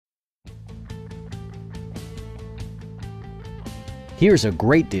Here's a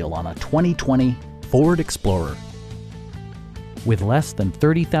great deal on a 2020 Ford Explorer. With less than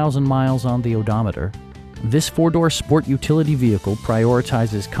 30,000 miles on the odometer, this four-door sport utility vehicle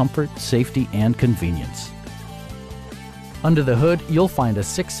prioritizes comfort, safety, and convenience. Under the hood, you'll find a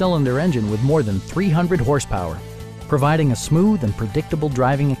 6-cylinder engine with more than 300 horsepower, providing a smooth and predictable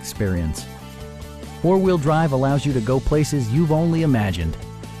driving experience. Four-wheel drive allows you to go places you've only imagined.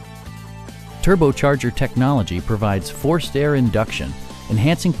 Turbocharger technology provides forced air induction,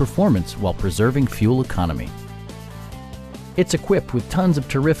 enhancing performance while preserving fuel economy. It's equipped with tons of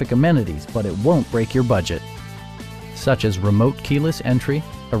terrific amenities, but it won't break your budget, such as remote keyless entry,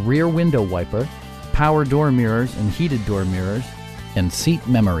 a rear window wiper, power door mirrors and heated door mirrors, and seat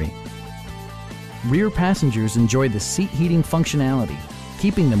memory. Rear passengers enjoy the seat heating functionality,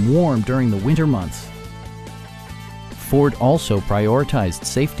 keeping them warm during the winter months. Ford also prioritized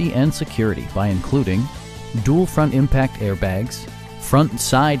safety and security by including dual front impact airbags, front and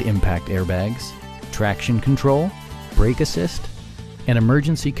side impact airbags, traction control, brake assist, an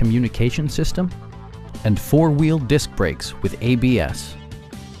emergency communication system, and four-wheel disc brakes with ABS.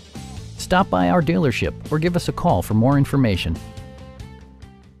 Stop by our dealership or give us a call for more information.